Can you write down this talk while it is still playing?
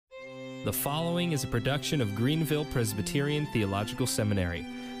The following is a production of Greenville Presbyterian Theological Seminary.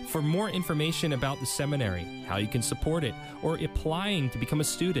 For more information about the seminary, how you can support it, or applying to become a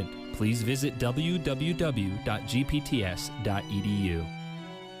student, please visit www.gpts.edu.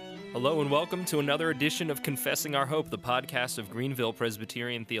 Hello and welcome to another edition of Confessing Our Hope, the podcast of Greenville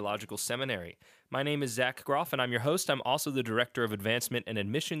Presbyterian Theological Seminary. My name is Zach Groff, and I'm your host. I'm also the Director of Advancement and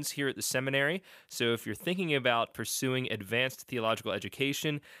Admissions here at the seminary. So if you're thinking about pursuing advanced theological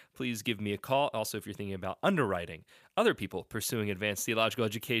education, please give me a call. Also, if you're thinking about underwriting other people pursuing advanced theological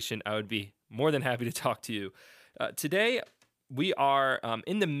education, I would be more than happy to talk to you. Today, we are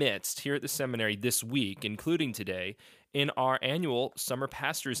in the midst here at the seminary this week, including today, in our annual Summer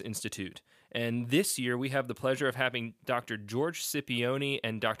Pastors Institute. And this year, we have the pleasure of having Dr. George Scipione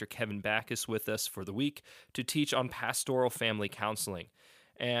and Dr. Kevin Backus with us for the week to teach on pastoral family counseling.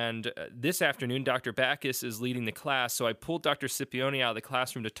 And this afternoon, Dr. Backus is leading the class, so I pulled Dr. Scipione out of the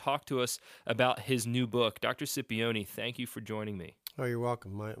classroom to talk to us about his new book. Dr. Scipione, thank you for joining me. Oh, you're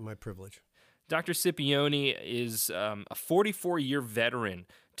welcome. My privilege. Dr. Scipione is a 44-year veteran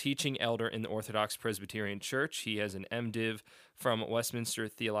teaching elder in the Orthodox Presbyterian Church. He has an MDiv from Westminster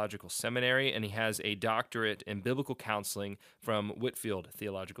Theological Seminary, and he has a doctorate in biblical counseling from Whitefield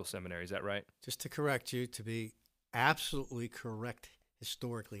Theological Seminary. Is that right? Just to correct you, to be absolutely correct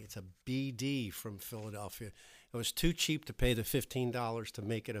historically, it's a BD from Philadelphia. It was too cheap to pay the $15 to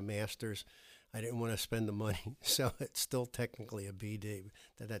make it a master's. I didn't want to spend the money, so it's still technically a BD.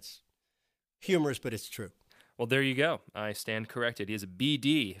 That's humorous, but it's true. Well, there you go. I stand corrected. He is a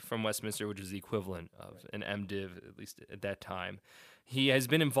BD from Westminster, which is the equivalent of an MDiv, at least at that time. He has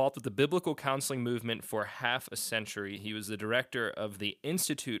been involved with the biblical counseling movement for half a century. He was the director of the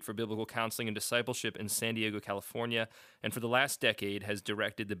Institute for Biblical Counseling and Discipleship in San Diego, California, and for the last decade has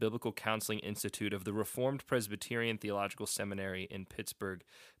directed the Biblical Counseling Institute of the Reformed Presbyterian Theological Seminary in Pittsburgh,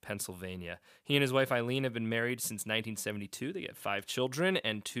 Pennsylvania. He and his wife Eileen have been married since 1972. They get 5 children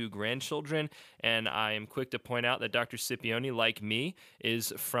and 2 grandchildren, and I am quick to point out that Dr. Scipione, like me,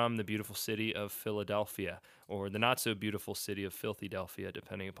 is from the beautiful city of Philadelphia, or the not-so-beautiful city of Filthydelphia,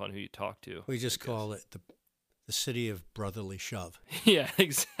 depending upon who you talk to. We just call it the city of brotherly shove. Yeah,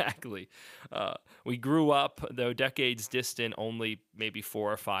 exactly. We grew up, though decades distant, only maybe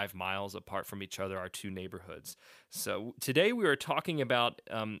 4 or 5 miles apart from each other, our 2 neighborhoods. So today we are talking about,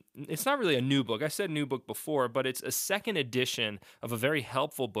 it's not really a new book. I said new book before, but it's a second edition of a very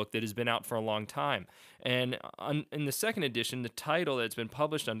helpful book that has been out for a long time. And in the second edition, the title that it's been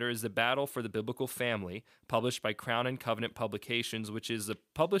published under is The Battle for the Biblical Family, published by Crown and Covenant Publications, which is the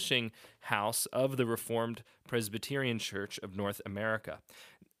publishing house of the Reformed Presbyterian Church of North America.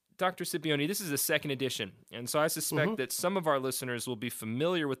 Dr. Scipione, this is the second edition, and so I suspect that some of our listeners will be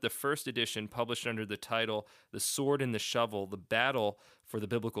familiar with the first edition published under the title, The Sword and the Shovel, The Battle for the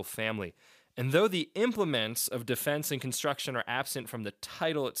Biblical Family. And though the implements of defense and construction are absent from the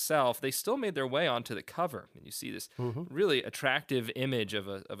title itself, they still made their way onto the cover. And you see this really attractive image of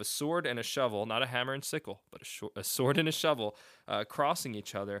a sword and a shovel, not a hammer and sickle, but a sword and a shovel crossing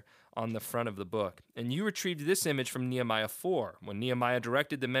each other on the front of the book. And you retrieved this image from Nehemiah 4, when Nehemiah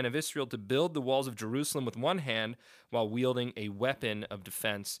directed the men of Israel to build the walls of Jerusalem with one hand while wielding a weapon of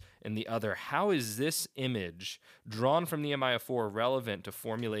defense in the other. How is this image drawn from Nehemiah 4 relevant to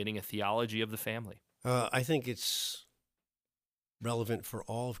formulating a theology of the family? I think it's relevant for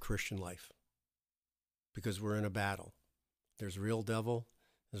all of Christian life because we're in a battle. There's a real devil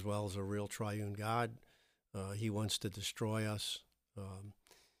as well as a real triune God. He wants to destroy us.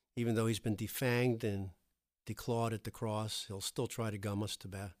 Even though he's been defanged and declawed at the cross, he'll still try to gum us to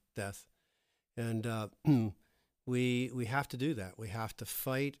death. And we have to do that. We have to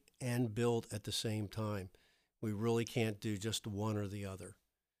fight and build at the same time. We really can't do just one or the other.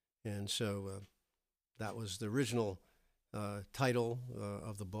 And so that was the original title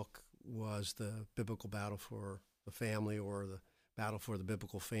of the book, was The Biblical Battle for the Family, or The Battle for the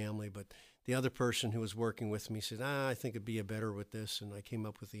Biblical Family. But the other person who was working with me said, I think it'd be a better with this. And I came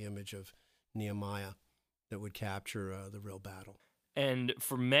up with the image of Nehemiah that would capture the real battle. And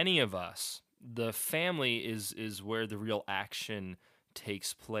for many of us, the family is where the real action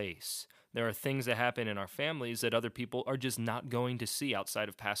takes place. There are things that happen in our families that other people are just not going to see outside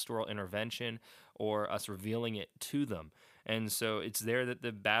of pastoral intervention or us revealing it to them. And so it's there that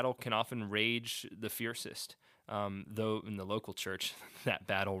the battle can often rage the fiercest, though in the local church, that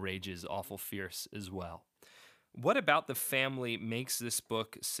battle rages awful fierce as well. What about the family makes this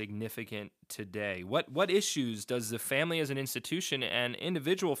book significant today? What issues does the family as an institution and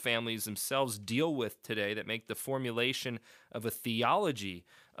individual families themselves deal with today that make the formulation of a theology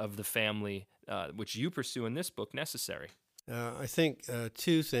of the family, which you pursue in this book, necessary? I think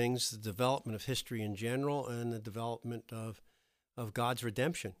two things: the development of history in general, and the development of God's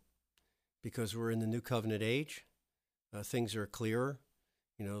redemption, because we're in the new covenant age. Things are clearer.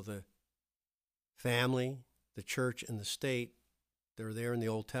 You know, the family, the church, and the state, they're there in the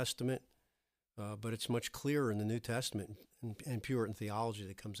Old Testament, but it's much clearer in the New Testament and Puritan theology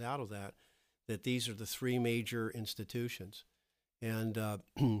that comes out of that, that these are the three major institutions. And I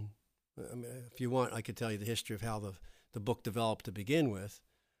mean, if you want, I could tell you the history of how the book developed to begin with.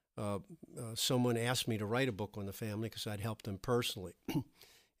 Someone asked me to write a book on the family because I'd helped them personally.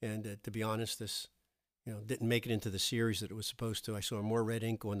 And to be honest, this didn't make it into the series that it was supposed to. I saw more red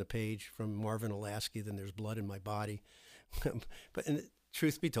ink on the page from Marvin Olasky than there's blood in my body. But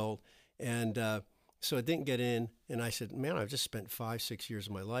truth be told, and so it didn't get in. And I said, man, I've just spent 5-6 years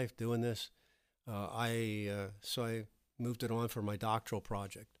of my life doing this. So I moved it on for my doctoral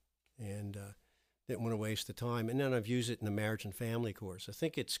project, and didn't want to waste the time. And then I've used it in the marriage and family course. I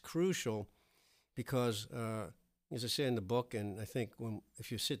think it's crucial because, as I say in the book, and I think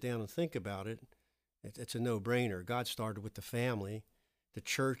if you sit down and think about it, it's a no-brainer. God started with the family. The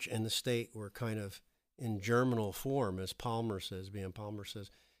church and the state were kind of in germinal form, as B.M. Palmer says,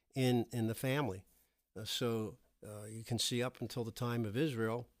 in the family. So you can see up until the time of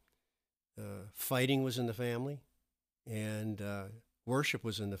Israel, fighting was in the family, and worship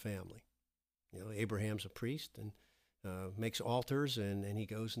was in the family. Abraham's a priest and makes altars, and he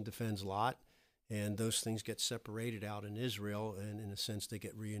goes and defends Lot. And those things get separated out in Israel, and in a sense, they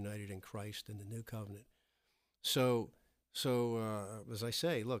get reunited in Christ in the new covenant. So as I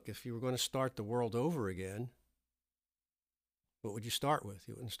say, look, if you were going to start the world over again, what would you start with?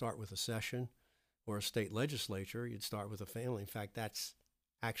 You wouldn't start with a session or a state legislature. You'd start with a family. In fact, that's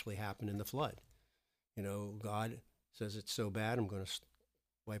actually happened in the flood. God says it's so bad, I'm going to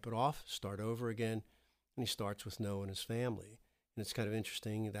wipe it off, start over again. And he starts with Noah and his family. And it's kind of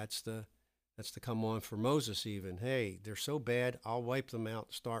interesting. That's the come on for Moses even. Hey, they're so bad, I'll wipe them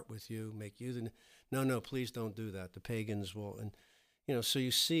out, start with you, make you the... No, please don't do that. The pagans will... And, so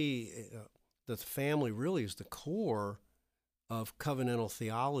you see the family really is the core of covenantal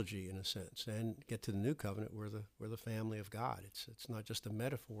theology in a sense, and get to the new covenant, we're the family of God. It's not just a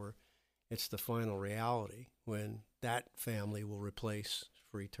metaphor, it's the final reality when that family will replace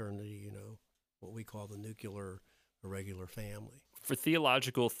for eternity, what we call the nuclear irregular family. For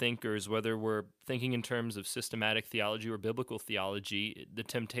theological thinkers, whether we're thinking in terms of systematic theology or biblical theology, the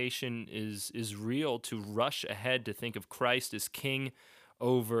temptation is real to rush ahead to think of Christ as king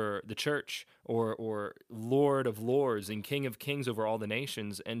over the church or Lord of lords and King of kings over all the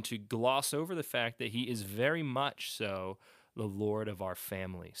nations, and to gloss over the fact that he is very much so the Lord of our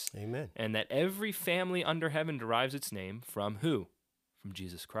families. Amen. And that every family under heaven derives its name from who? From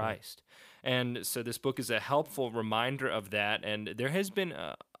Jesus Christ. Right. And so this book is a helpful reminder of that. And there has been,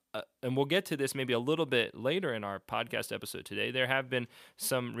 and we'll get to this maybe a little bit later in our podcast episode today, there have been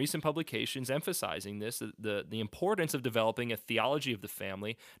some recent publications emphasizing this, the importance of developing a theology of the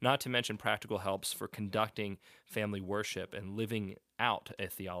family, not to mention practical helps for conducting family worship and living out a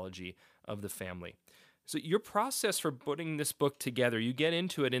theology of the family. So your process for putting this book together, you get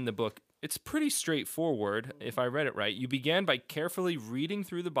into it in the book. It's pretty straightforward, if I read it right. You began by carefully reading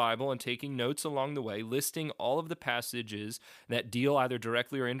through the Bible and taking notes along the way, listing all of the passages that deal either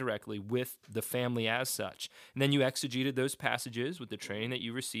directly or indirectly with the family as such. And then you exegeted those passages with the training that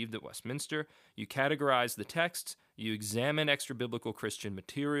you received at Westminster. You categorized the texts. You examined extra-biblical Christian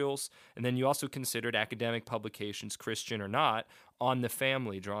materials. And then you also considered academic publications, Christian or not, on the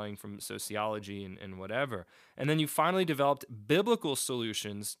family, drawing from sociology and whatever. And then you finally developed biblical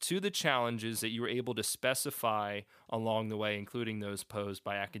solutions to the challenges that you were able to specify along the way, including those posed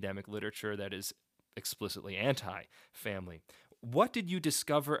by academic literature that is explicitly anti-family. What did you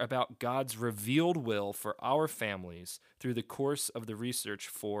discover about God's revealed will for our families through the course of the research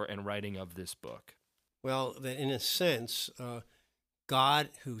for and writing of this book? Well, that in a sense, God,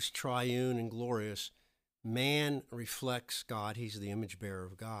 who's triune and glorious, man reflects God. He's the image bearer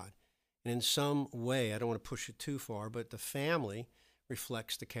of God. And in some way, I don't want to push it too far, but the family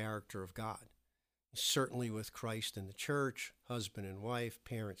reflects the character of God. Certainly with Christ in the church, husband and wife,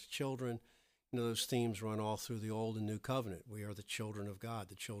 parents, children. Those themes run all through the Old and New Covenant. We are the children of God,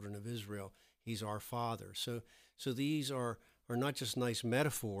 the children of Israel. He's our Father. So these are not just nice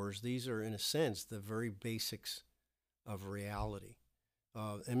metaphors. These are, in a sense, the very basics of reality.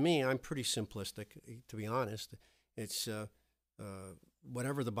 And me, I'm pretty simplistic, to be honest. It's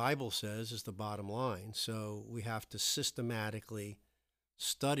whatever the Bible says is the bottom line. So we have to systematically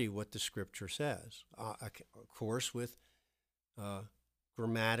study what the Scripture says. Of course, with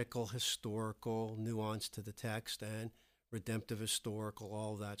grammatical, historical nuance to the text, and redemptive historical,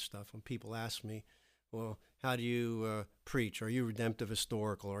 all that stuff. When people ask me, well, how do you preach? Are you redemptive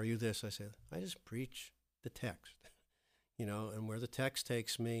historical? Are you this? I say, I just preach the text, and where the text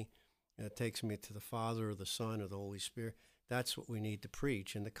takes me, it takes me to the Father or the Son or the Holy Spirit. That's what we need to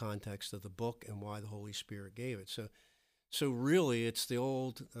preach in the context of the book and why the Holy Spirit gave it. So really, it's the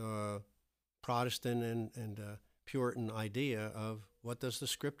old Protestant and Puritan idea of what does the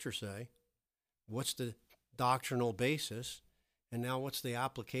Scripture say? What's the doctrinal basis? And now what's the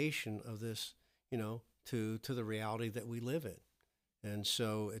application of this, to the reality that we live in? And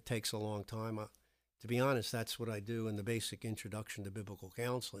so it takes a long time. To be honest, that's what I do in the basic introduction to biblical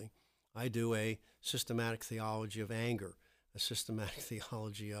counseling. I do a systematic theology of anger, a systematic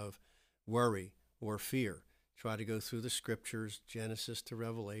theology of worry or fear. Try to go through the Scriptures, Genesis to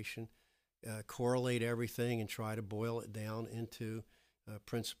Revelation, correlate everything and try to boil it down into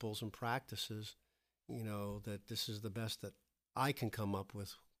principles and practices, that this is the best that I can come up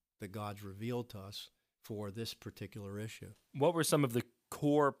with that God's revealed to us for this particular issue. What were some of the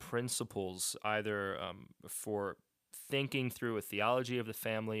core principles, either for thinking through a theology of the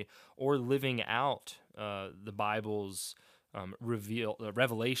family or living out the Bible's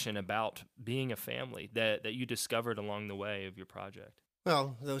revelation about being a family that you discovered along the way of your project?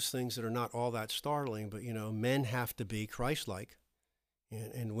 Well, those things that are not all that startling, but, men have to be Christ-like,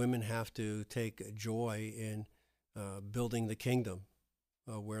 and women have to take joy in building the kingdom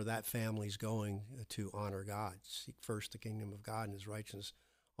where that family's going to honor God. Seek first the kingdom of God and his righteousness.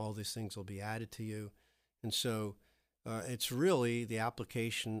 All these things will be added to you. And so it's really the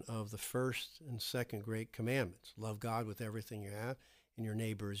application of the first and second great commandments. Love God with everything you have and your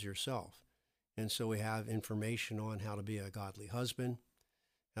neighbor as yourself. And so we have information on how to be a godly husband,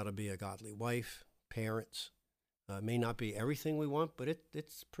 how to be a godly wife, parents. It may not be everything we want, but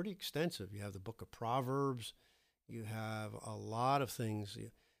it's pretty extensive. You have the book of Proverbs. You have a lot of things.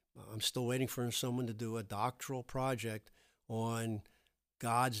 I'm still waiting for someone to do a doctoral project on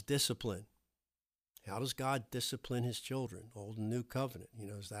God's discipline. How does God discipline his children? Old and New Covenant.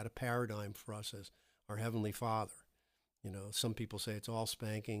 Is that a paradigm for us as our Heavenly Father? Some people say it's all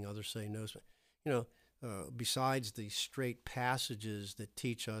spanking. Others say no spanking. Besides the straight passages that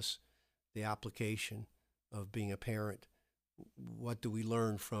teach us the application of being a parent, what do we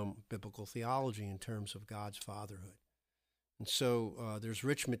learn from biblical theology in terms of God's fatherhood? And so there's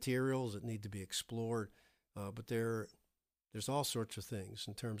rich materials that need to be explored, but there's all sorts of things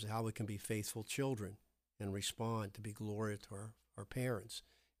in terms of how we can be faithful children and respond to be glory to our parents.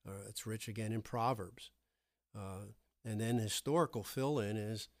 It's rich again in Proverbs. And then historical fill-in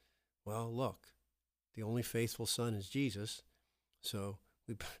is, well, look, the only faithful son is Jesus, so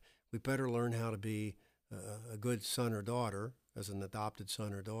we better learn how to be a good son or daughter, as an adopted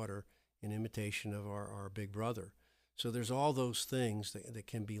son or daughter, in imitation of our big brother. So there's all those things that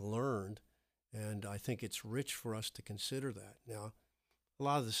can be learned, and I think it's rich for us to consider that. Now, a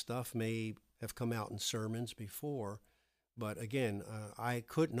lot of the stuff may have come out in sermons before, but again, I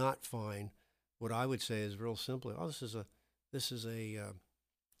could not find what I would say is real simply, this is a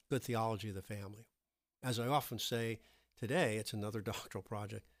good theology of the family. As I often say today, it's another doctoral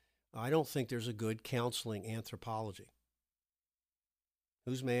project. I don't think there's a good counseling anthropology.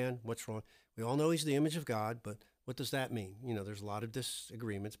 Who's man? What's wrong? We all know he's the image of God, but what does that mean? There's a lot of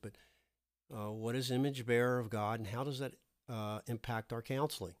disagreements, but what is image bearer of God, and how does that impact our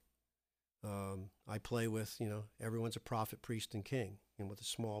counseling? I play with, everyone's a prophet, priest, and king, and with a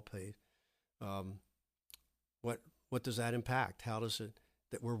small p. What does that impact? How does it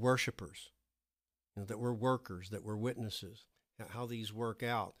that we're worshipers, that we're workers, that we're witnesses? How these work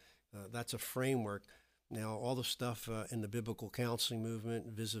out? That's a framework. Now, all the stuff in the biblical counseling movement,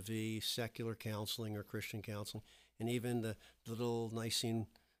 vis-a-vis secular counseling or Christian counseling, and even the little Nicene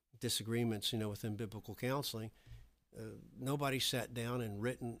disagreements, within biblical counseling, nobody sat down and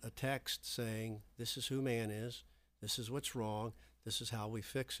written a text saying, this is who man is, this is what's wrong, this is how we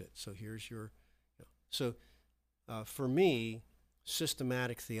fix it. So here's your... So for me,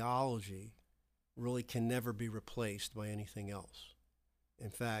 systematic theology really can never be replaced by anything else. In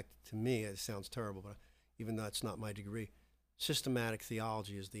fact, to me, it sounds terrible, but even though it's not my degree, systematic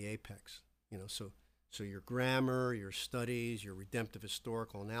theology is the apex. So your grammar, your studies, your redemptive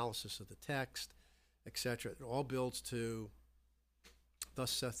historical analysis of the text, etc., it all builds to,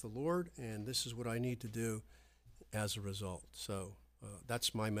 thus saith the Lord, and this is what I need to do as a result. So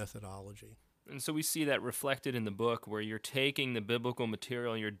that's my methodology. And so we see that reflected in the book, where you're taking the biblical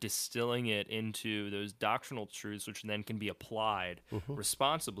material and you're distilling it into those doctrinal truths, which then can be applied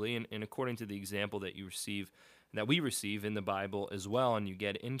responsibly and according to the example that you receive that we receive in the Bible as well, and you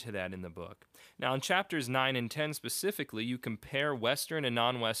get into that in the book. Now, in chapters 9 and 10 specifically, you compare Western and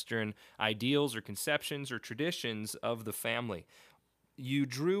non-Western ideals or conceptions or traditions of the family. You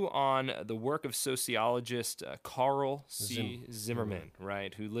drew on the work of sociologist Carl C. Zimmerman,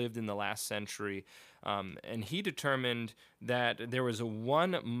 right, who lived in the last century, and he determined that there was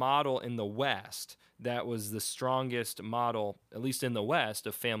one model in the West that was the strongest model, at least in the West,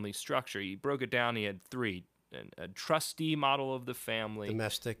 of family structure. He broke it down. He had three: a trustee model of the family,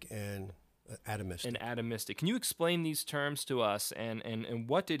 domestic, and atomistic. And atomistic. Can you explain these terms to us, and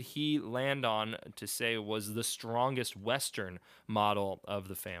what did he land on to say was the strongest Western model of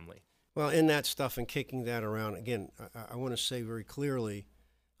the family? Well, in that stuff and kicking that around, again, I want to say very clearly,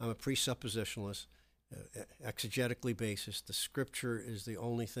 I'm a presuppositionalist, exegetically basis. The Scripture is the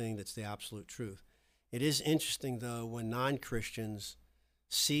only thing that's the absolute truth. It is interesting, though, when non-Christians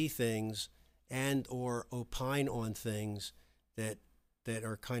see things and or opine on things that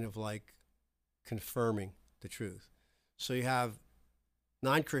are kind of like confirming the truth. So you have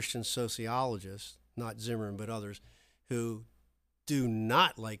non-Christian sociologists, not Zimmerman but others, who do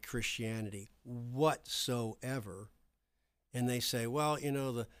not like Christianity whatsoever, and they say, well, you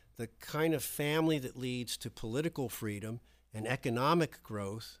know, the kind of family that leads to political freedom and economic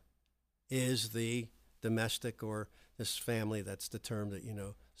growth is the domestic, or this family, that's the term that, you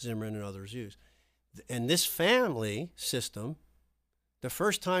know, Zimmerman and others use. And this family system, the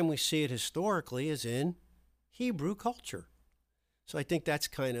first time we see it historically is in Hebrew culture. So I think that's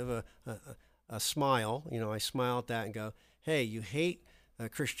kind of a smile. You know, I smile at that and go, hey, you hate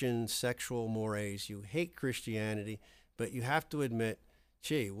Christian sexual mores, you hate Christianity, but you have to admit,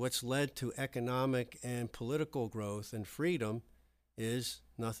 gee, what's led to economic and political growth and freedom is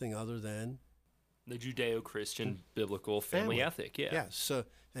nothing other than the Judeo-Christian biblical family ethic. Yeah. So,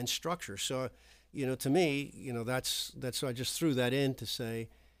 and structure. So, you know, to me, you know, that's so I just threw that in to say,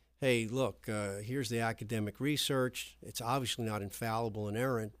 hey, look, here's the academic research. It's obviously not infallible and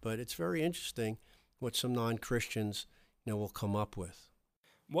errant, but it's very interesting what some non-Christians, you know, will come up with.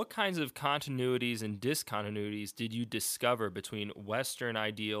 What kinds of continuities and discontinuities did you discover between Western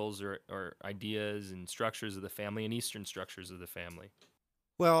ideals or ideas and structures of the family and Eastern structures of the family?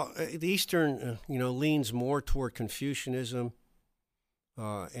 Well, the Eastern, you know, leans more toward Confucianism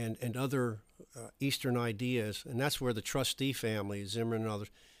and other Eastern ideas, and that's where the trustee family, Zimmerman and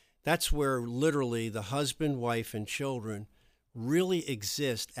others, that's where literally the husband, wife, and children really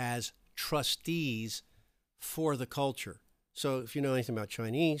exist as trustees for the culture. So if you know anything about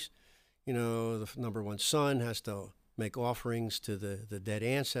Chinese, you know, the number one son has to make offerings to the dead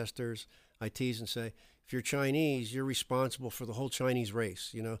ancestors. I tease and say, if you're Chinese, you're responsible for the whole Chinese race.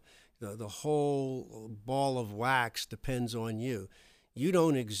 You know, the whole ball of wax depends on you. You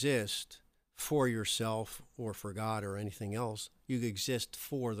don't exist for yourself or for God or anything else. You exist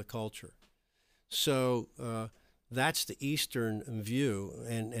for the culture. So that's the Eastern view,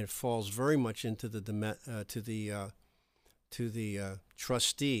 and it falls very much into the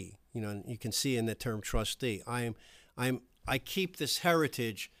trustee. You know, you can see in the term trustee. I keep this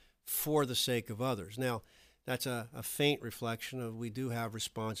heritage for the sake of others. Now, that's a faint reflection of we do have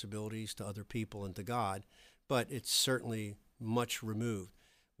responsibilities to other people and to God, but it's certainly much removed.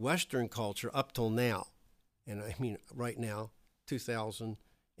 Western culture up till now, and I mean right now,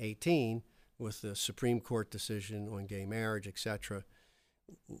 2018, with the Supreme Court decision on gay marriage, etc.,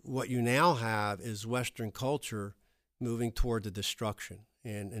 what you now have is Western culture moving toward the destruction.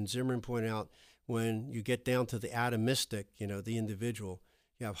 And Zimmerman pointed out, when you get down to the atomistic, you know, the individual,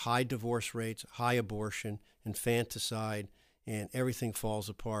 you have high divorce rates, high abortion, infanticide, and everything falls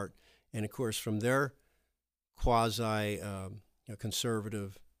apart. And of course, from their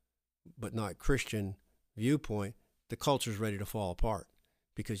quasi-conservative but not Christian viewpoint, the culture is ready to fall apart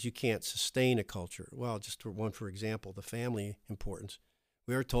because you can't sustain a culture. Well, just for example, the family importance.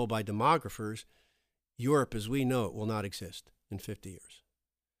 We are told by demographers, Europe as we know it will not exist in 50 years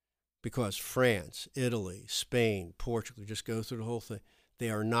because France, Italy, Spain, Portugal, just go through the whole thing. They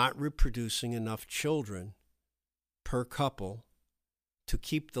are not reproducing enough children per couple to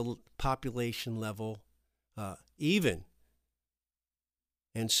keep the population level even.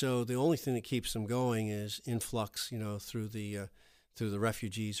 And so the only thing that keeps them going is influx, you know, through the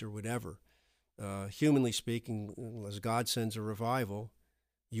refugees or whatever. Humanly speaking, as God sends a revival,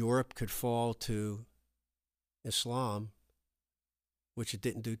 Europe could fall to Islam, which it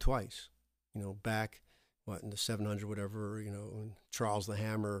didn't do twice. You know, back in the 700 whatever, you know, when Charles the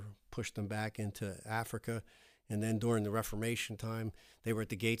Hammer pushed them back into Africa, and then during the Reformation time, they were at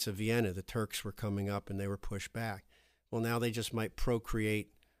the gates of Vienna. The Turks were coming up, and they were pushed back. Well, now they just might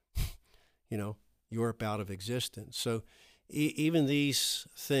procreate, you know, Europe out of existence. So even these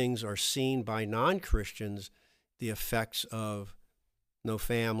things are seen by non-Christians, the effects of no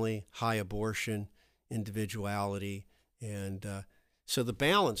family, high abortion, individuality. And so the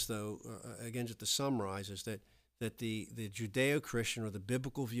balance, though, again, just to summarize, is that the Judeo-Christian or the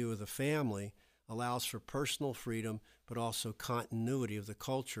biblical view of the family allows for personal freedom, but also continuity of the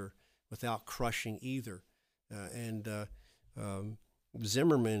culture without crushing either.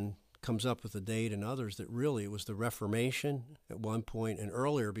 Zimmerman comes up with a date and others that really it was the Reformation at one point, and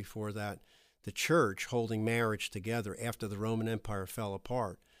earlier before that, the church holding marriage together after the Roman Empire fell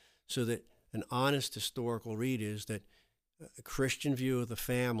apart. So that an honest historical read is that a Christian view of the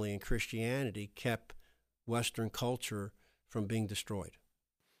family and Christianity kept Western culture from being destroyed.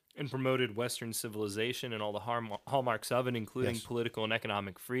 And promoted Western civilization and all the hallmarks of it, including Yes. political and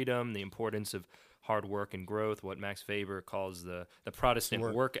economic freedom, the importance of hard work and growth, what Max Weber calls the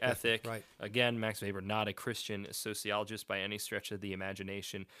Protestant work ethic. Right. Again, Max Weber, not a Christian sociologist by any stretch of the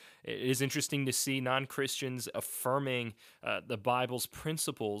imagination. It is interesting to see non-Christians affirming the Bible's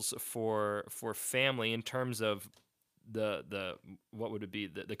principles for family in terms of the what would it be,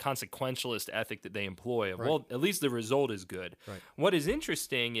 the consequentialist ethic that they employ. Right. Well, at least the result is good. Right. What is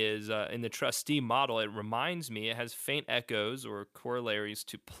interesting is in the trustee model, it reminds me, it has faint echoes or corollaries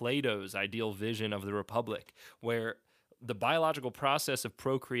to Plato's ideal vision of the Republic, where the biological process of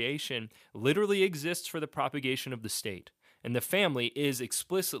procreation literally exists for the propagation of the state. And the family is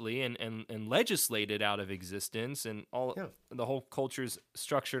explicitly and legislated out of existence, and the whole culture's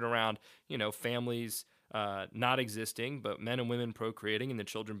structured around, families not existing, but men and women procreating and the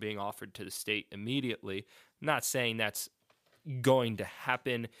children being offered to the state immediately. Not saying that's going to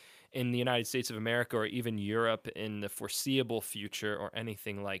happen in the United States of America or even Europe in the foreseeable future or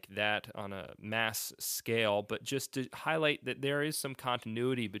anything like that on a mass scale, but just to highlight that there is some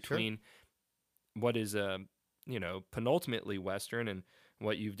continuity between what is penultimately Western and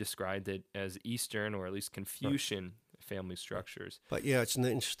what you've described it as Eastern or at least Confucian family structures. But yeah, it's an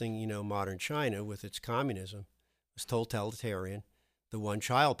interesting, modern China with its communism was totalitarian, the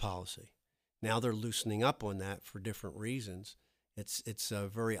one-child policy. Now they're loosening up on that for different reasons. It's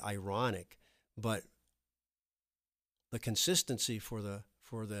very ironic, but the consistency for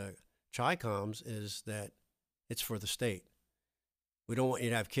the Chi-Coms is that it's for the state. We don't want you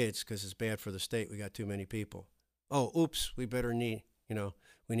to have kids because it's bad for the state. We got too many people. Oh, oops, we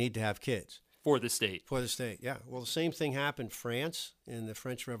need to have kids. For the state. For the state, yeah. Well, the same thing happened in France in the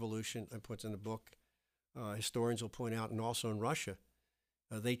French Revolution. I put in the book. Historians will point out, and also in Russia.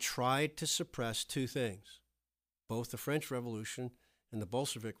 They tried to suppress two things, both the French Revolution and the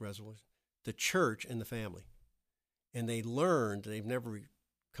Bolshevik Revolution, the church and the family. And they learned, they've never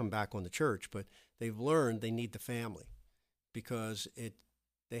come back on the church, but they've learned they need the family because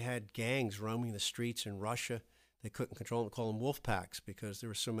they had gangs roaming the streets in Russia. They couldn't control them, call them wolf packs because there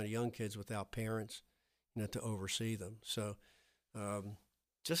were so many young kids without parents, to oversee them. So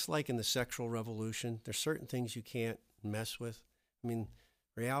just like in the sexual revolution, there's certain things you can't mess with. I mean,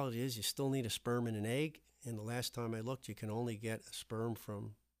 reality is you still need a sperm and an egg. And the last time I looked, you can only get a sperm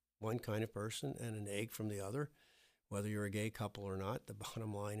from one kind of person and an egg from the other, whether you're a gay couple or not. The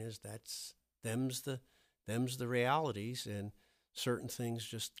bottom line is them's the realities, and certain things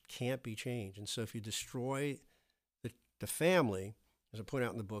just can't be changed. And so if you destroy the family, as I point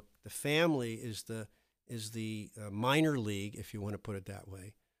out in the book, the family is the minor league, if you want to put it that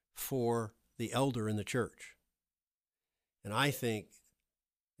way, for the elder in the church. And I think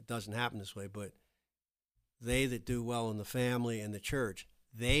it doesn't happen this way, but they that do well in the family and the church,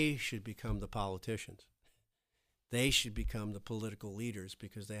 they should become the politicians. They should become the political leaders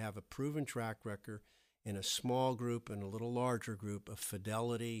because they have a proven track record in a small group and a little larger group of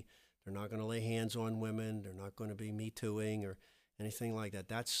fidelity. They're not going to lay hands on women. They're not going to be Me Tooing or anything like that.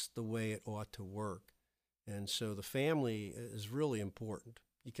 That's the way it ought to work. And so the family is really important.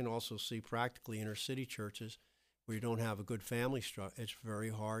 You can also see practically inner city churches where you don't have a good family structure. It's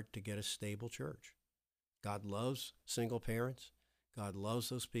very hard to get a stable church. God loves single parents. God loves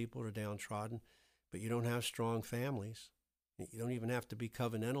those people who are downtrodden, but you don't have strong families. You don't even have to be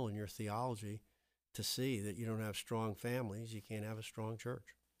covenantal in your theology to see that you don't have strong families. You can't have a strong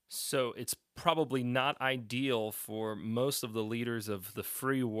church. So it's probably not ideal for most of the leaders of the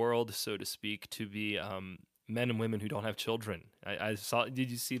free world, so to speak, to be men and women who don't have children. I saw.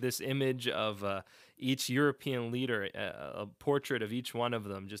 Did you see this image of each European leader, a portrait of each one of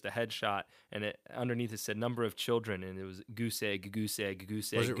them, just a headshot, and underneath it said number of children, and it was goose egg, goose egg,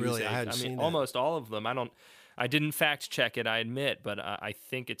 goose egg. Was it goose really? egg. I hadn't seen that. Almost all of them. I didn't fact check it, I admit, but I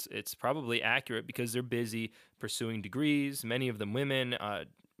think it's probably accurate because they're busy pursuing degrees. Many of them women.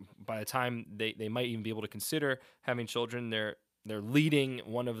 by the time they might even be able to consider having children, they're leading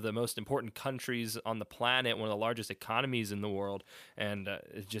one of the most important countries on the planet, one of the largest economies in the world, and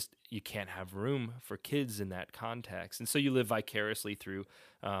it's just you can't have room for kids in that context. And so you live vicariously through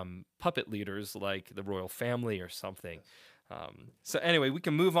puppet leaders like the royal family or something. So anyway, we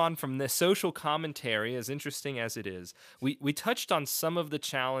can move on from this social commentary, as interesting as it is. We touched on some of the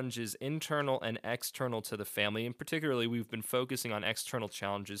challenges internal and external to the family, and particularly we've been focusing on external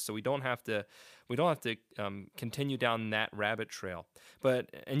challenges, so we don't have to continue down that rabbit trail.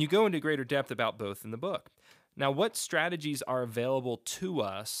 And you go into greater depth about both in the book. Now, what strategies are available to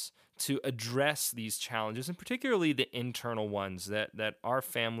us to address these challenges, and particularly the internal ones that our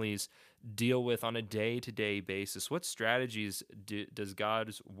families deal with on a day-to-day basis? What strategies does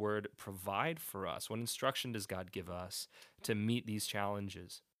God's word provide for us? What instruction does God give us to meet these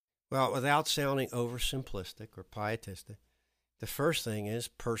challenges? Well, without sounding oversimplistic or pietistic, the first thing is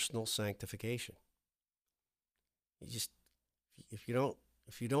personal sanctification. If you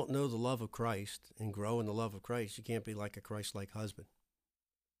don't know the love of Christ and grow in the love of Christ, you can't be like a Christ-like husband.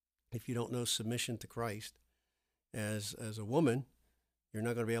 If you don't know submission to Christ as a woman, you're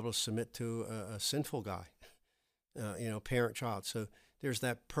not going to be able to submit to a sinful guy, parent-child. So there's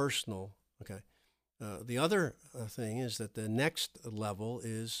that personal, okay. The other thing is that the next level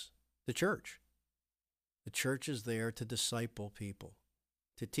is the church. The church is there to disciple people,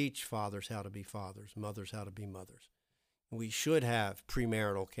 to teach fathers how to be fathers, mothers how to be mothers. We should have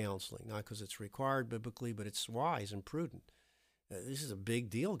premarital counseling, not because it's required biblically, but it's wise and prudent. This is a big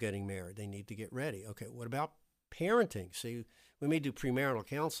deal, getting married. They need to get ready. Okay, what about parenting? See, we may do premarital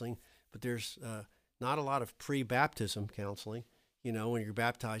counseling, but there's not a lot of pre-baptism counseling, when you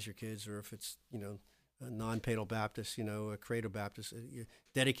baptize your kids, or if it's, a non-paedo Baptist, a credo Baptist, you're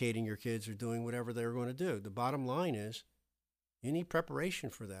dedicating your kids or doing whatever they're going to do. The bottom line is you need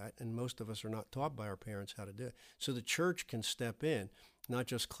preparation for that, and most of us are not taught by our parents how to do it. So the church can step in, not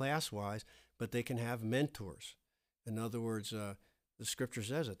just class-wise, but they can have mentors. In other words, the scripture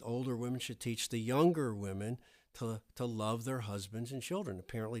says it. Older women should teach the younger women to love their husbands and children.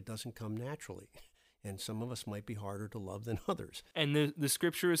 Apparently it doesn't come naturally. And some of us might be harder to love than others. And the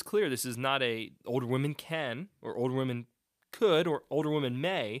scripture is clear. This is not older women can, or older women could, or older women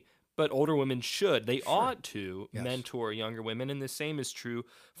may, but older women should. They ought to mentor younger women. And the same is true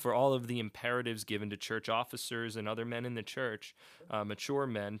for all of the imperatives given to church officers and other men in the church, mature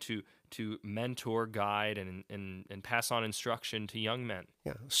men, to mentor, guide, and pass on instruction to young men.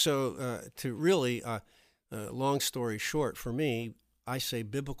 Yeah. So to really, long story short, for me, I say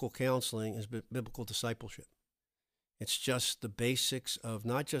biblical counseling is biblical discipleship. It's just the basics of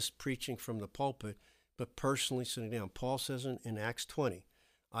not just preaching from the pulpit, but personally sitting down. Paul says in Acts 20,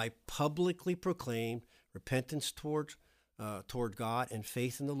 I publicly proclaimed repentance toward God and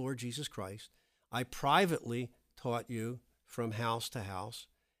faith in the Lord Jesus Christ. I privately taught you from house to house,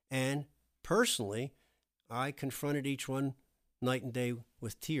 and personally, I confronted each one night and day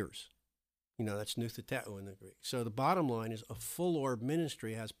with tears. That's noutheteo in the Greek. So the bottom line is a full orb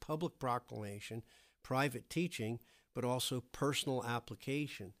ministry has public proclamation, private teaching, but also personal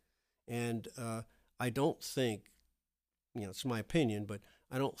application. And I don't think, it's my opinion, but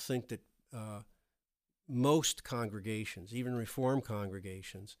I don't think that most congregations, even Reformed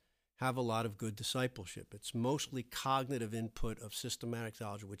congregations, have a lot of good discipleship. It's mostly cognitive input of systematic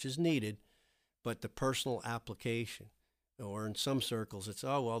theology, which is needed, but the personal application. Or in some circles, it's, the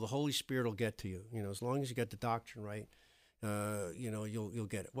Holy Spirit will get to you. As long as you get the doctrine right, you'll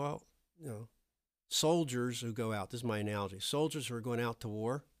get it. Well, soldiers who go out, this is my analogy, soldiers who are going out to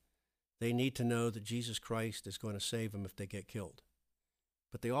war, they need to know that Jesus Christ is going to save them if they get killed.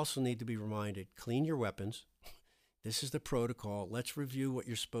 But they also need to be reminded, clean your weapons. This is the protocol. Let's review what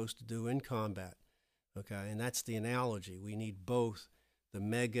you're supposed to do in combat. Okay, and that's the analogy. We need both the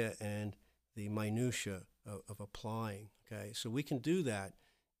mega and the minutia of applying. Okay, so we can do that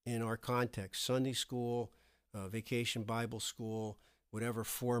in our context, Sunday school, vacation Bible school, whatever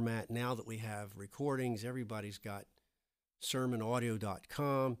format. Now that we have recordings, everybody's got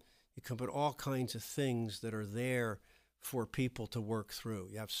sermonaudio.com. You can put all kinds of things that are there for people to work through.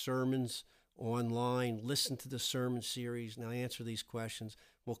 You have sermons online, listen to the sermon series. Now answer these questions.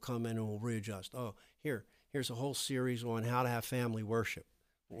 We'll come in and we'll readjust. Here's a whole series on how to have family worship.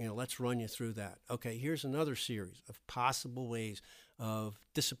 Let's run you through that. Okay, here's another series of possible ways of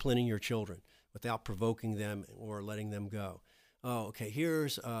disciplining your children without provoking them or letting them go.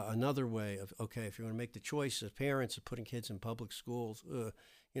 Here's another way of, if you're going to make the choice as parents of putting kids in public schools,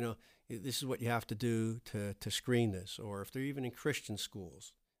 this is what you have to do to screen this. Or if they're even in Christian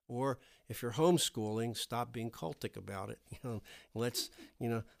schools, Or if you're homeschooling, stop being cultic about it. Let's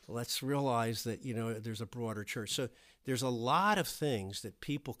realize that, there's a broader church. So there's a lot of things that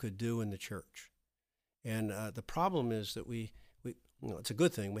people could do in the church. And the problem is that it's a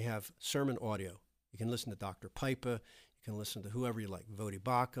good thing. We have sermon audio. You can listen to Dr. Pipa. You can listen to whoever you like, Vodi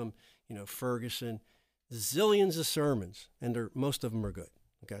Bakum, Ferguson, zillions of sermons, and most of them are good,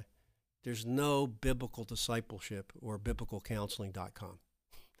 okay? There's no biblical discipleship or biblicalcounseling.com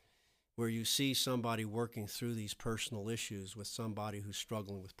where you see somebody working through these personal issues with somebody who's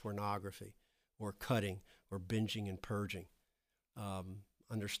struggling with pornography or cutting or binging and purging,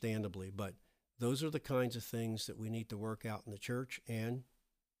 understandably. But those are the kinds of things that we need to work out in the church and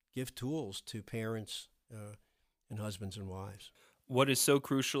give tools to parents and husbands and wives. What is so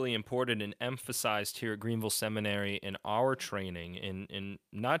crucially important and emphasized here at Greenville Seminary in our training, in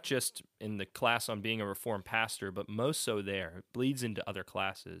not just in the class on being a Reformed pastor, but most so there, it bleeds into other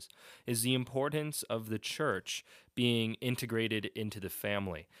classes, is the importance of the church being integrated into the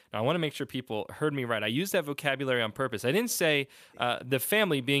family. Now, I want to make sure people heard me right. I used that vocabulary on purpose. I didn't say the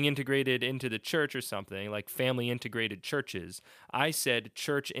family being integrated into the church or something, like family integrated churches. I said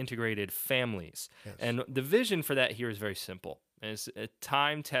church integrated families. Yes. And the vision for that here is very simple. It's a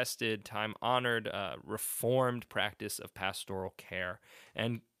time-tested, time-honored, reformed practice of pastoral care.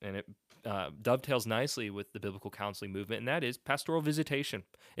 And it dovetails nicely with the biblical counseling movement, and that is pastoral visitation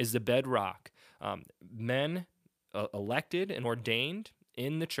is the bedrock. Men elected and ordained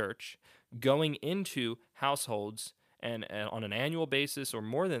in the church going into households and on an annual basis or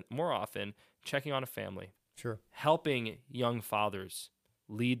more often checking on a family. Sure. Helping young fathers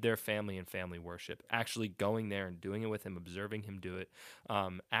lead their family in family worship, actually going there and doing it with him, observing him do it,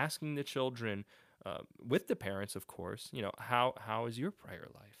 asking the children, with the parents, of course, how is your prayer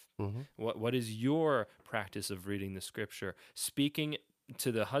life? Mm-hmm. What is your practice of reading the scripture? Speaking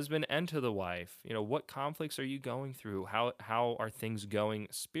to the husband and to the wife, what conflicts are you going through? How are things going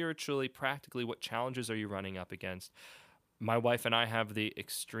spiritually, practically? What challenges are you running up against? My wife and I have the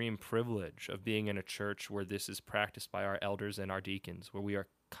extreme privilege of being in a church where this is practiced by our elders and our deacons, where we are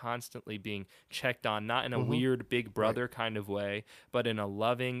constantly being checked on, not in a weird big brother kind of way, but in a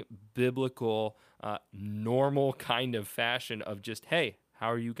loving, biblical, normal kind of fashion of just, hey,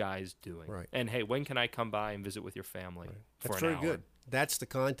 how are you guys doing? Right. And hey, when can I come by and visit with your family for That's an very hour? good. That's the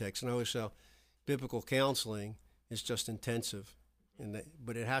context. And I always say biblical counseling is just intensive,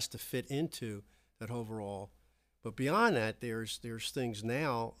 but it has to fit into that overall. But beyond that, there's things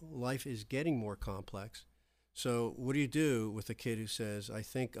now. Life is getting more complex. So what do you do with a kid who says, I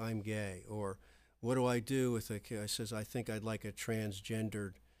think I'm gay? Or what do I do with a kid who says, I think I'd like to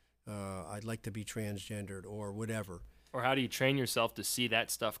be transgendered or whatever? Or how do you train yourself to see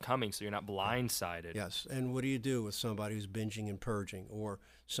that stuff coming so you're not blindsided? Yes. And what do you do with somebody who's binging and purging or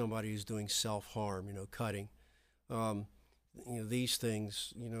somebody who's doing self-harm, cutting? These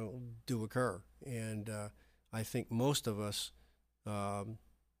things, do occur. And I think most of us,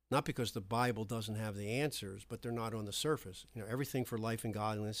 not because the Bible doesn't have the answers, but they're not on the surface. Everything for life and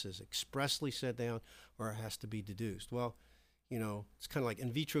godliness is expressly set down or it has to be deduced. Well, it's kind of like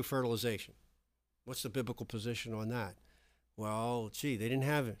in vitro fertilization. What's the biblical position on that? Well, they didn't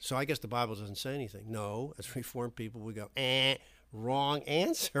have it. So I guess the Bible doesn't say anything. No, as Reformed people, we go, wrong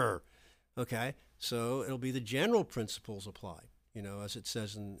answer. Okay, so it'll be the general principles applied, as it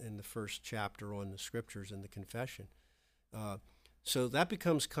says in the first chapter on the scriptures in the confession. So that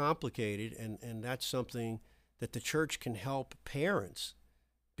becomes complicated, and that's something that the church can help parents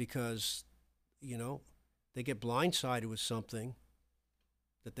because, they get blindsided with something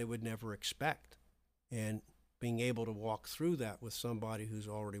that they would never expect. And being able to walk through that with somebody who's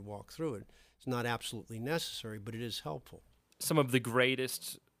already walked through it is not absolutely necessary, but it is helpful. Some of the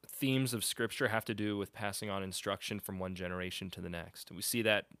greatest themes of Scripture have to do with passing on instruction from one generation to the next. We see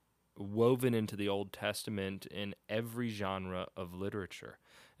that woven into the Old Testament in every genre of literature.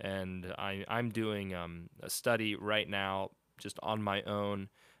 And I'm doing a study right now just on my own,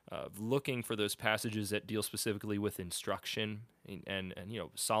 looking for those passages that deal specifically with instruction and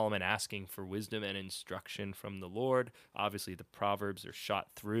Solomon asking for wisdom and instruction from the Lord. Obviously, the Proverbs are shot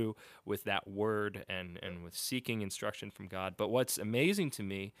through with that word and with seeking instruction from God. But what's amazing to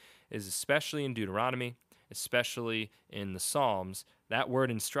me is, especially in Deuteronomy, especially in the Psalms, that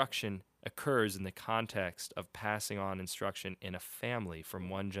word instruction occurs in the context of passing on instruction in a family from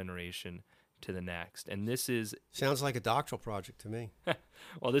one generation to the next. And this is Sounds like a doctoral project to me.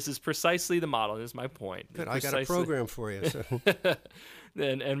 well, this is precisely the model. This is my point. Good. I got a program for you. So.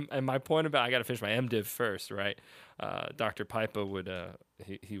 and my point about, I got to finish my MDiv first, right? Dr. Pipa would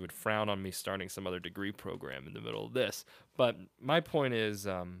he would frown on me starting some other degree program in the middle of this. But my point is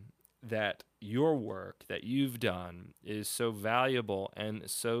that your work that you've done is so valuable and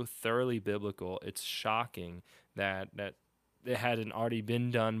so thoroughly biblical. It's shocking that it hadn't already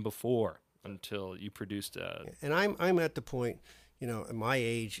been done before until you produced a. And I'm at the point, at my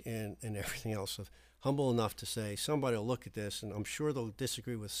age and everything else, of humble enough to say somebody will look at this, and I'm sure they'll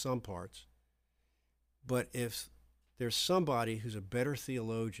disagree with some parts. But if there's somebody who's a better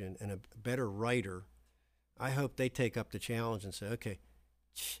theologian and a better writer, I hope they take up the challenge and say, okay,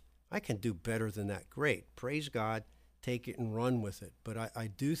 I can do better than that. Great. Praise God. Take it and run with it. But I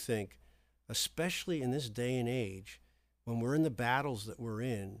do think, especially in this day and age, when we're in the battles that we're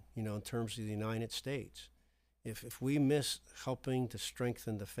in terms of the United States, if we miss helping to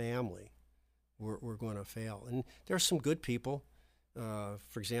strengthen the family, we're going to fail. And there are some good people.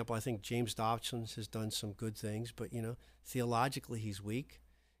 For example, I think James Dobson has done some good things, but theologically he's weak.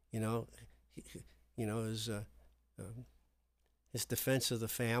 His defense of the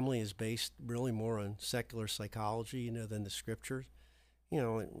family is based really more on secular psychology, than the scriptures. We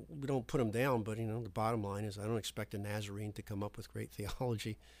don't put him down, but the bottom line is I don't expect a Nazarene to come up with great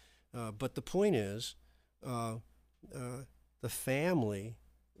theology. But the point is, the family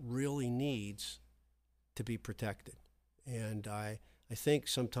really needs to be protected, and I think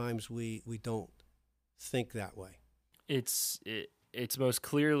sometimes we don't think that way. It's most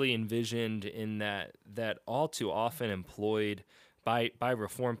clearly envisioned in that all too often employed by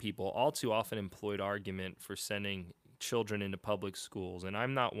Reformed people, all too often employed argument for sending children into public schools. And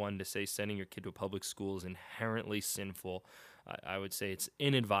I'm not one to say sending your kid to a public school is inherently sinful. I would say it's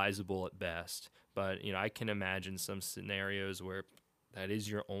inadvisable at best. But I can imagine some scenarios where that is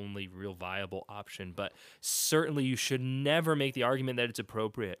your only real viable option. But certainly you should never make the argument that it's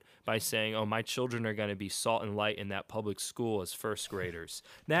appropriate by saying, oh, my children are going to be salt and light in that public school as first graders.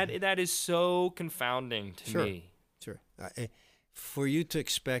 That is so confounding to me. Sure. For you to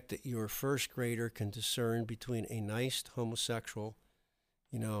expect that your first grader can discern between a nice homosexual,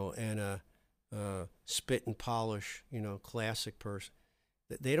 and a spit and polish, classic person,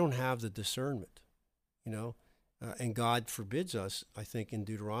 that they don't have the discernment, and God forbids us, I think, in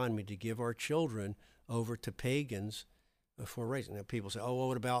Deuteronomy to give our children over to pagans for raising. Now, people say, oh, well,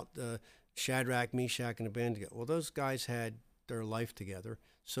 what about Shadrach, Meshach, and Abednego? Well, those guys had their life together.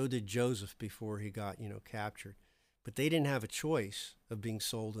 So did Joseph before he got, captured. But they didn't have a choice of being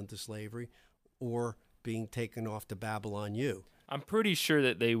sold into slavery or being taken off to Babylon U. I'm pretty sure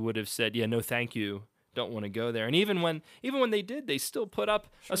that they would have said, yeah, no, thank you. Don't want to go there. And even when they did, they still put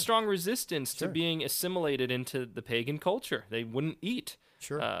up a strong resistance to being assimilated into the pagan culture. They wouldn't eat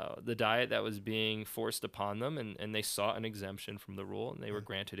the diet that was being forced upon them, and they sought an exemption from the rule, and they were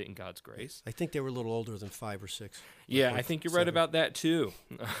granted it in God's grace. I think they were a little older than 5 or 6. Yeah, I think you're right about that too.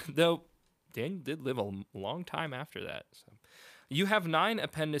 Though Daniel did live a long time after that. So. You have 9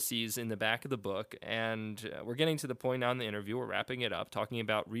 appendices in the back of the book, and we're getting to the point now in the interview. We're wrapping it up, talking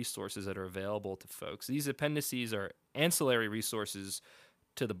about resources that are available to folks. These appendices are ancillary resources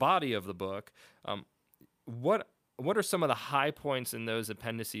to the body of the book. What are some of the high points in those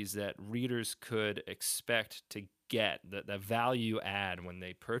appendices that readers could expect to get, the value add when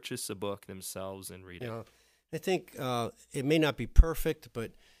they purchase a book themselves and read it? I think it may not be perfect,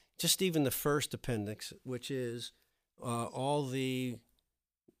 but just even the first appendix, which is all the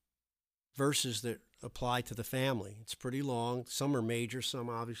verses that apply to the family. It's pretty long. Some are major, some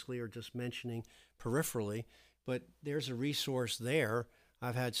obviously are just mentioning peripherally, but there's a resource there.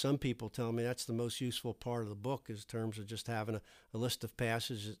 I've had some people tell me that's the most useful part of the book, is in terms of just having a list of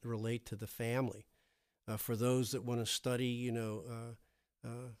passages that relate to the family. For those that want to study,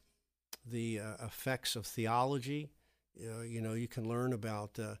 the effects of theology, you can learn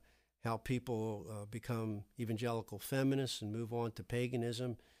about how people become evangelical feminists and move on to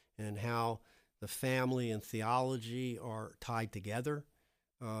paganism, and how the family and theology are tied together.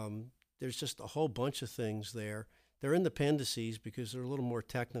 There's just a whole bunch of things there. They're in the appendices because they're a little more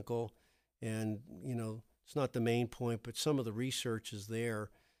technical, and it's not the main point, but some of the research is there,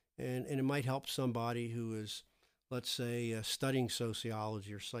 and it might help somebody who is, let's say, studying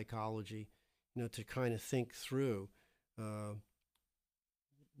sociology or psychology, to kind of think through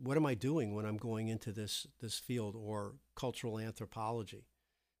what am I doing when I'm going into this field, or cultural anthropology?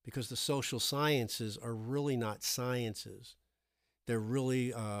 Because the social sciences are really not sciences. They're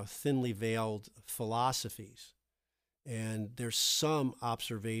really thinly veiled philosophies. And there's some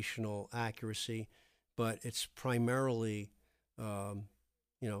observational accuracy, but it's primarily,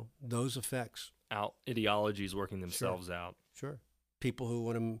 those effects. Ideologies working themselves out. Sure. People who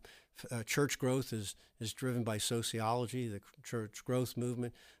want to, church growth is driven by sociology, the church growth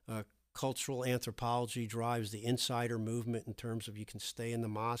movement. Cultural anthropology drives the insider movement in terms of you can stay in the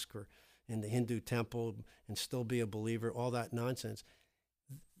mosque or in the Hindu temple and still be a believer, all that nonsense.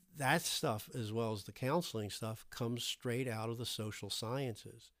 That stuff, as well as the counseling stuff, comes straight out of the social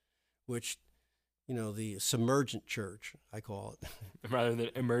sciences, which, the submergent church, I call it. Rather than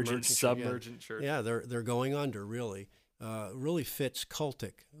emergent, submergent church. Yeah, they're going under, really. Really fits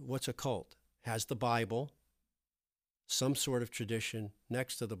cultic. What's a cult? Has the Bible, some sort of tradition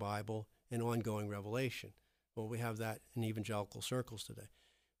next to the Bible, and ongoing revelation. Well, we have that in evangelical circles today.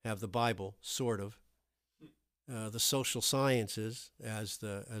 Have the Bible, sort of. The social sciences as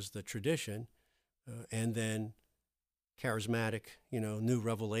the tradition, and then charismatic, new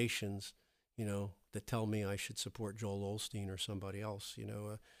revelations, that tell me I should support Joel Osteen or somebody else,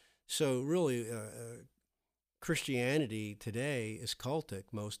 So really, Christianity today is cultic,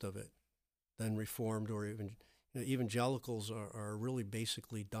 most of it, than Reformed or even evangelicals are really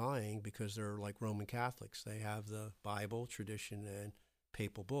basically dying because they're like Roman Catholics. They have the Bible, tradition, and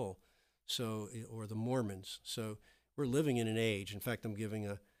papal bull. So, or the Mormons. So we're living in an age. In fact,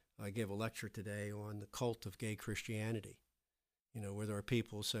 I gave a lecture today on the cult of gay Christianity, where there are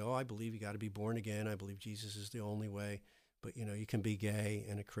people who say, oh, I believe you got to be born again. I believe Jesus is the only way. But, you can be gay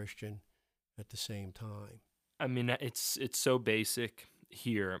and a Christian at the same time. I mean, it's so basic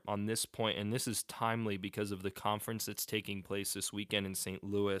here on this point, and this is timely because of the conference that's taking place this weekend in St.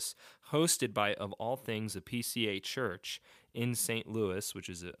 Louis, hosted by, of all things, a PCA church in St. Louis, which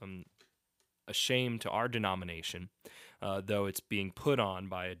is a shame to our denomination, though it's being put on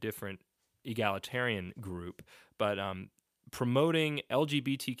by a different egalitarian group, but promoting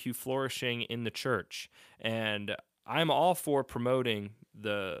LGBTQ flourishing in the church. And I'm all for promoting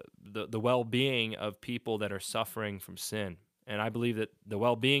the well-being of people that are suffering from sin. And I believe that the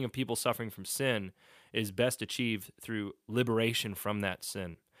well-being of people suffering from sin is best achieved through liberation from that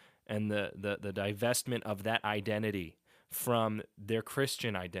sin and the divestment of that identity from their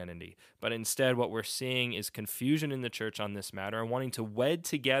Christian identity. But instead, what we're seeing is confusion in the church on this matter and wanting to wed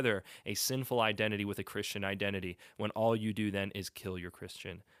together a sinful identity with a Christian identity when all you do then is kill your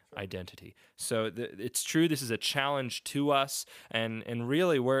Christian identity. So it's true, this is a challenge to us, and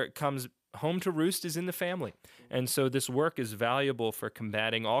really where it comes home to roost is in the family. And so this work is valuable for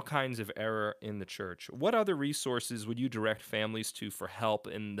combating all kinds of error in the church. What other resources would you direct families to for help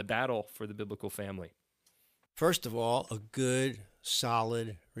in the battle for the biblical family? First of all, a good,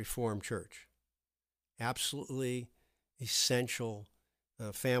 solid Reformed church. Absolutely essential.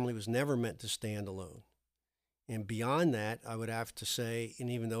 Family was never meant to stand alone. And beyond that, I would have to say, and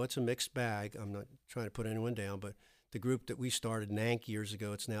even though it's a mixed bag, I'm not trying to put anyone down, but the group that we started, NANC, years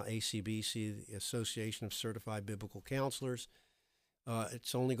ago, it's now ACBC, the Association of Certified Biblical Counselors.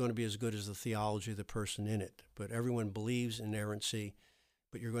 It's only going to be as good as the theology of the person in it. But everyone believes in inerrancy,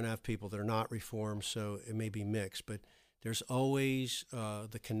 but you're going to have people that are not Reformed, so it may be mixed. But there's always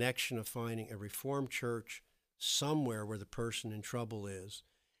the connection of finding a Reformed church somewhere where the person in trouble is,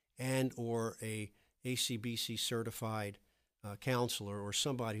 and or a ACBC certified counselor or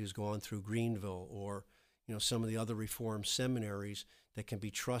somebody who's gone through Greenville or some of the other Reformed seminaries that can be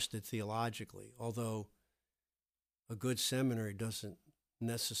trusted theologically, although a good seminary doesn't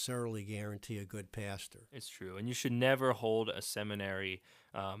necessarily guarantee a good pastor. It's true, and you should never hold a seminary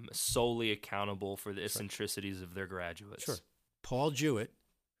solely accountable for the eccentricities of their graduates. Sure. Paul Jewett,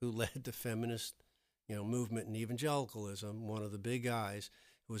 who led the feminist movement in evangelicalism, one of the big guys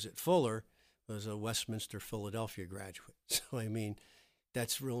who was at Fuller, was a Westminster, Philadelphia graduate. So, I mean,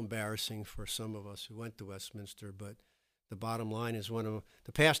 that's real embarrassing for some of us who went to Westminster, but the bottom line is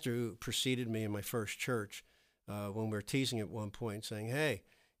the pastor who preceded me in my first church, when we were teasing at one point, saying, hey,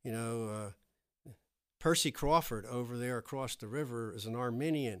 Percy Crawford over there across the river is an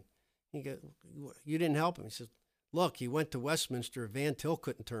Arminian. You didn't help him. He says, look, he went to Westminster. Van Til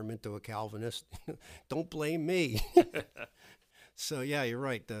couldn't turn him into a Calvinist. Don't blame me. So, yeah, you're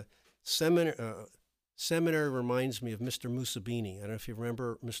right. The seminary reminds me of Mr. Musabini. I don't know if you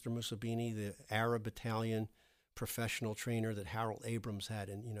remember Mr. Musabini, the Arab Italian professional trainer that Harold Abrams had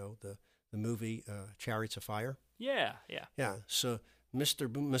in, the movie Chariots of Fire. Yeah. So Mr.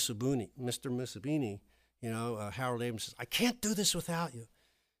 Musabini, Harold Abrams says, I can't do this without you.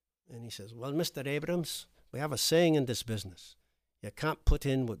 And he says, well, Mr. Abrams, we have a saying in this business. You can't put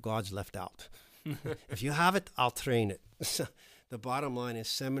in what God's left out. If you have it, I'll train it. So the bottom line is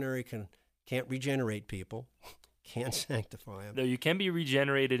seminary can't regenerate people. can't sanctify them. Though you can be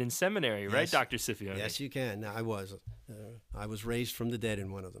regenerated in seminary, right, Yes. Dr. Scipione? Yes, you can. Now, I was raised from the dead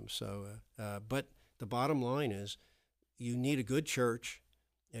in one of them. So, but the bottom line is, you need a good church,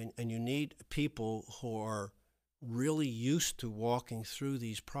 and you need people who are really used to walking through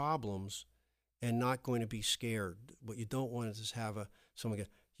these problems and not going to be scared. What you don't want is have someone go,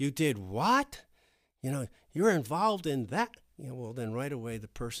 "You did what? You're involved in that." Well, then right away the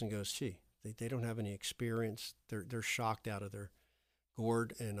person goes, "Gee, they don't have any experience. They're shocked out of their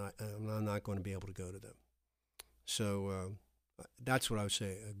gourd, and I'm not going to be able to go to them." So that's what I would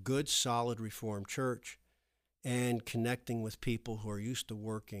say: a good, solid Reformed church, and connecting with people who are used to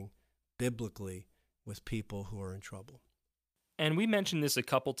working biblically with people who are in trouble. And we mentioned this a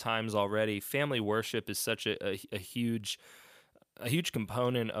couple times already. Family worship is such a huge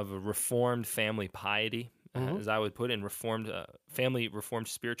component of a Reformed family piety, as I would put it, in Reformed Reformed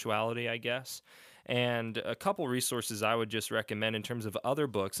spirituality, I guess. And a couple resources I would just recommend in terms of other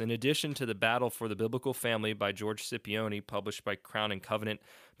books, in addition to The Battle for the Biblical Family by George Scipione, published by Crown and Covenant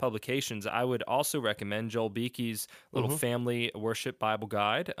Publications, I would also recommend Joel Beeke's little family worship Bible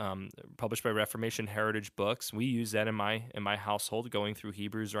guide, published by Reformation Heritage Books. We use that in my household, going through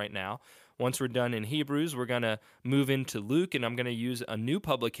Hebrews right now. Once we're done in Hebrews, we're going to move into Luke, and I'm going to use a new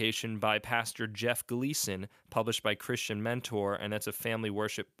publication by Pastor Jeff Gleason, published by Christian Mentor, and that's a family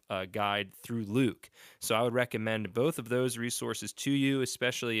worship guide through Luke. So I would recommend both of those resources to you,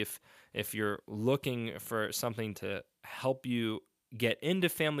 especially if you're looking for something to help you get into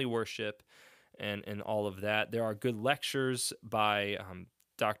family worship and all of that. There are good lectures by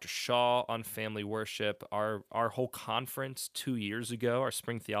Dr. Shaw on family worship. Our whole conference 2 years ago, our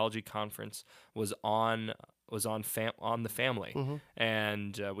spring theology conference, was on the family,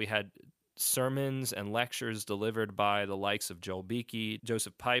 and we had sermons and lectures delivered by the likes of Joel Beeke,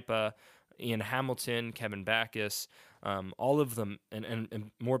 Joseph Pipa, Ian Hamilton, Kevin Backus, all of them,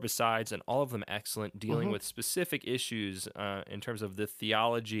 and more besides, and all of them excellent, dealing with specific issues in terms of the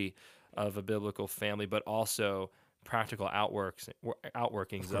theology of a biblical family, but also practical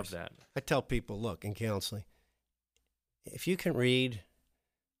outworkings of that. I tell people, look, in counseling, if you can read,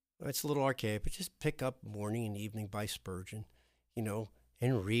 it's a little archaic, but just pick up Morning and Evening by Spurgeon,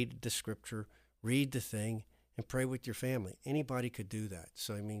 and read the scripture, read the thing, and pray with your family. Anybody could do that.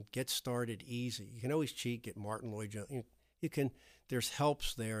 So, get started easy. You can always cheat, get Martin Lloyd-Jones. There's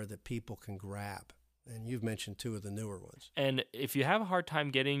helps there that people can grab. And you've mentioned two of the newer ones. And if you have a hard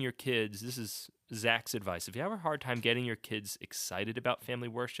time getting your kids, this is Zach's advice. If you have a hard time getting your kids excited about family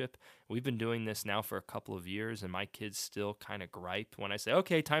worship, we've been doing this now for a couple of years, and my kids still kind of gripe when I say,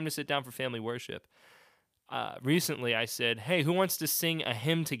 okay, time to sit down for family worship. Recently I said, hey, who wants to sing a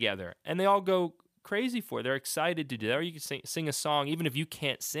hymn together? And they all go crazy for it. They're excited to do that. Or you can sing a song. Even if you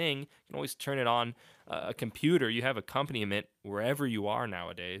can't sing, you can always turn it on a computer. You have accompaniment wherever you are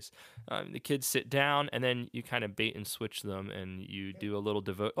nowadays. The kids sit down, and then you kind of bait and switch them, and you do a little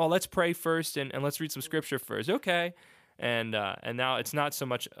devote. Oh, let's pray first, and let's read some scripture first. Okay. And now it's not so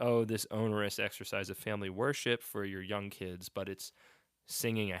much, this onerous exercise of family worship for your young kids, but it's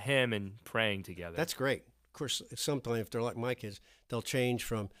singing a hymn and praying together. That's great. Of course, sometimes if they're like my kids, they'll change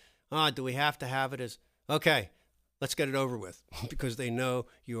from, do we have to have it, as, okay, let's get it over with, because they know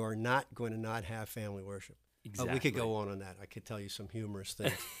you are not going to not have family worship. Exactly. We could go on that. I could tell you some humorous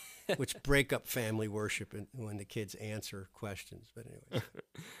things, which break up family worship when the kids answer questions. But anyway.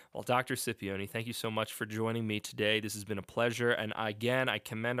 Well, Dr. Scipione, thank you so much for joining me today. This has been a pleasure. And again, I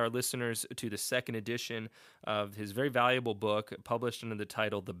commend our listeners to the second edition of his very valuable book, published under the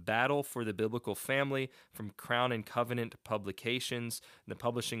title The Battle for the Biblical Family, from Crown and Covenant Publications, the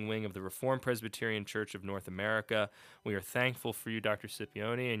publishing wing of the Reformed Presbyterian Church of North America. We are thankful for you, Dr.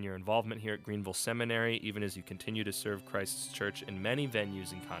 Scipione, and your involvement here at Greenville Seminary, even as you continue to serve Christ's church in many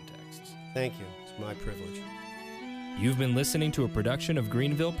venues and contexts. Thank you. It's my privilege. You've been listening to a production of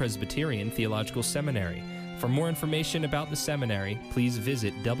Greenville Presbyterian Theological Seminary. For more information about the seminary, please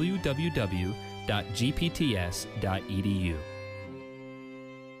visit www.gpts.edu.